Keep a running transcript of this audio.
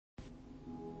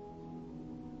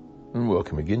And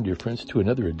welcome again, dear friends, to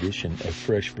another edition of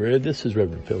Fresh Bread. This is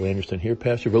Reverend Phil Anderson here,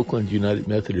 pastor of Oakland United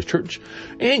Methodist Church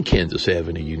and Kansas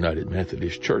Avenue United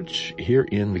Methodist Church here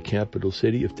in the capital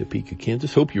city of Topeka,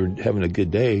 Kansas. Hope you're having a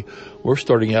good day. We're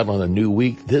starting out on a new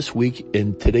week this week,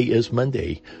 and today is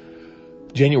Monday,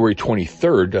 January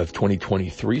 23rd of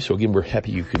 2023. So again, we're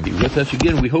happy you could be with us.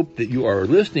 Again, we hope that you are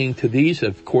listening to these.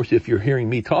 Of course, if you're hearing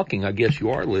me talking, I guess you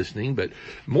are listening. But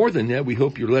more than that, we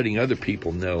hope you're letting other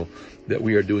people know that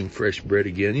we are doing Fresh Bread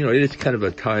again. You know, it is kind of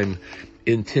a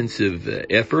time-intensive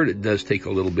effort. It does take a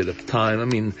little bit of time. I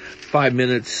mean, 5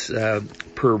 minutes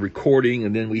per recording,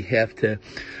 and then we have to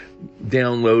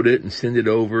download it and send it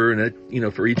over, and it, you know,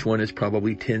 for each one it's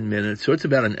probably 10 minutes, so it's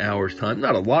about an hour's time.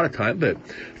 Not a lot of time, but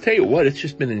I'll tell you what, it's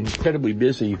just been an incredibly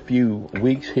busy few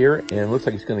weeks here, and it looks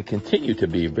like it's going to continue to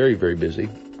be very, very busy.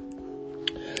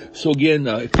 So again,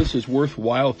 if this is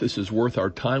worthwhile, if this is worth our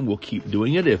time, we'll keep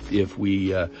doing it.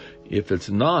 If it's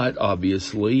not,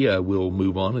 obviously, we'll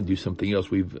move on and do something else.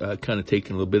 We've kind of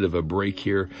taken a little bit of a break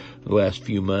here the last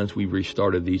few months. We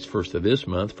restarted these first of this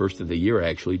month, first of the year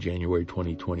actually, January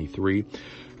 2023.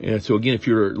 And so again, if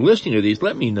you're listening to these,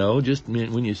 let me know. Just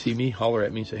when you see me, holler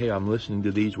at me and say, hey, I'm listening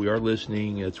to these. We are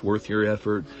listening. It's worth your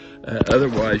effort.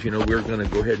 Otherwise, you know, we're going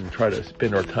to go ahead and try to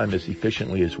spend our time as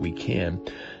efficiently as we can.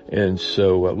 And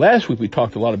so last week we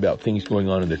talked a lot about things going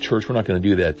on in the church. We're not going to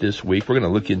do that this week. We're going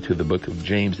to look into the book of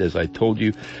James, as I told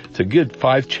you. It's a good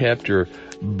 5-chapter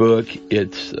book.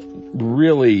 It's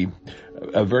really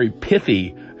a very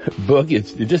pithy book. It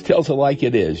just tells it like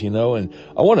it is, you know. And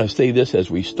I want to say this as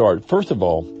we start. First of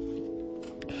all,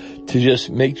 to just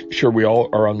make sure we all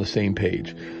are on the same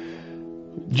page.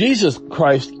 Jesus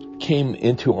Christ came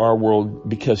into our world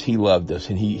because he loved us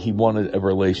and he wanted a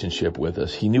relationship with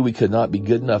us. He knew we could not be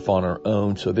good enough on our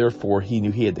own, so therefore he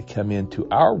knew he had to come into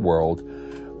our world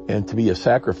and to be a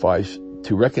sacrifice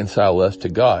to reconcile us to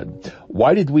God.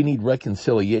 Why did we need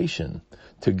reconciliation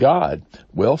to God?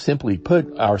 Well, simply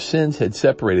put, our sins had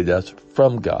separated us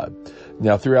from God.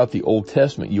 Now, throughout the Old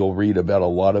Testament, you'll read about a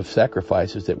lot of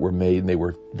sacrifices that were made, and they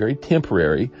were very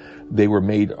temporary. They were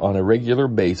made on a regular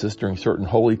basis during certain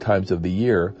holy times of the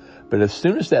year. But as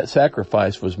soon as that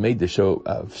sacrifice was made to show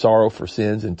sorrow for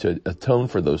sins and to atone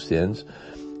for those sins,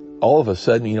 all of a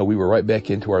sudden, you know, we were right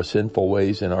back into our sinful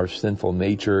ways and our sinful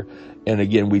nature. And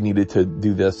again, we needed to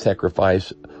do that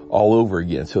sacrifice all over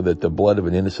again, so that the blood of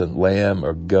an innocent lamb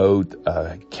or goat,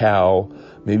 a cow,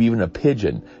 maybe even a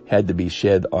pigeon had to be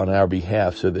shed on our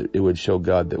behalf, so that it would show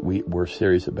God that we were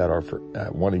serious about our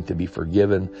wanting to be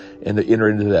forgiven and to enter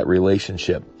into that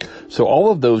relationship. So all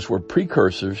of those were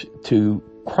precursors to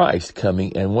Christ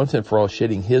coming and once and for all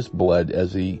shedding his blood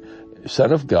as the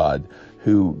Son of God,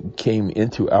 who came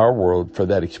into our world for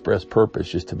that express purpose,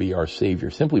 just to be our Savior.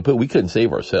 Simply put, we couldn't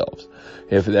save ourselves.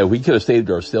 If we could have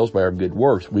saved ourselves by our good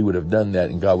works, we would have done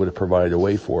that and God would have provided a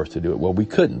way for us to do it. Well, we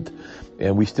couldn't,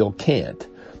 and we still can't.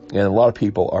 And a lot of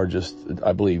people are just,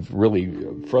 I believe,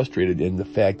 really frustrated in the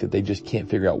fact that they just can't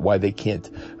figure out why they can't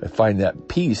find that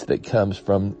peace that comes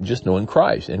from just knowing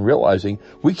Christ and realizing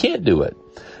we can't do it.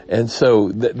 And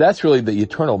so that's really the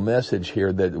eternal message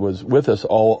here that was with us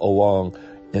all along.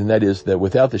 And that is that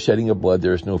without the shedding of blood,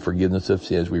 there is no forgiveness of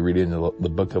sins. We read it in the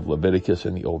book of Leviticus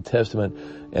in the Old Testament.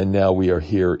 And now we are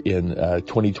here in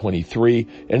 2023.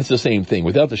 And it's the same thing.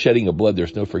 Without the shedding of blood,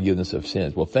 there's no forgiveness of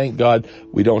sins. Well, thank God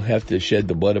we don't have to shed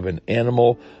the blood of an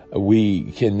animal.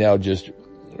 We can now just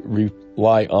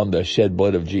rely on the shed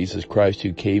blood of Jesus Christ,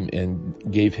 who came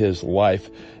and gave his life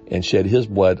and shed his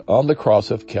blood on the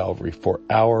cross of Calvary for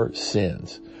our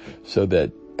sins, so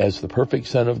that as the perfect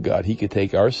Son of God, he could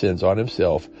take our sins on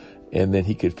himself, and then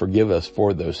he could forgive us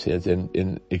for those sins. And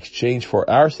in exchange for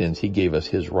our sins, he gave us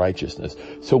his righteousness.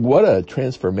 So what a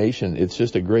transformation. It's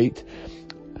just a great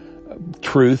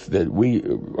truth that we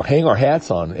hang our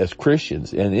hats on as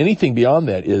Christians. And anything beyond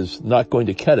that is not going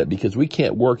to cut it, because we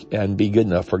can't work and be good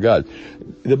enough for God.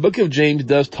 The book of James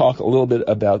does talk a little bit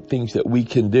about things that we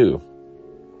can do.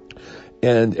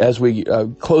 And as we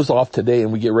close off today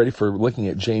and we get ready for looking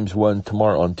at James 1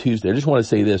 tomorrow on Tuesday, I just want to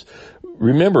say this.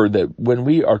 Remember that when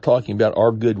we are talking about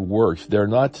our good works, they're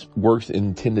not works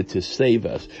intended to save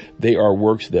us. They are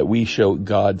works that we show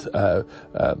God's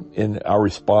in our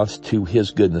response to his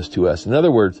goodness to us. In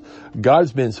other words,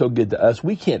 God's been so good to us,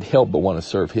 we can't help but want to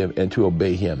serve him and to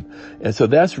obey him. And so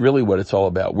that's really what it's all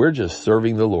about. We're just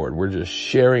serving the Lord. We're just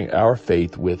sharing our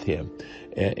faith with him.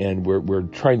 And we're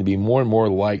trying to be more and more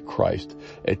like Christ,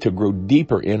 to grow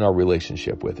deeper in our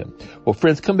relationship with him. Well,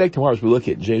 friends, come back tomorrow as we look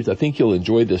at James. I think you'll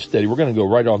enjoy this study. We're going to go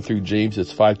right on through James.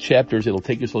 It's 5 chapters. It'll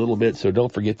take us a little bit, so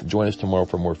don't forget to join us tomorrow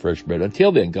for more Fresh Bread.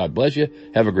 Until then, God bless you.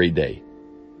 Have a great day.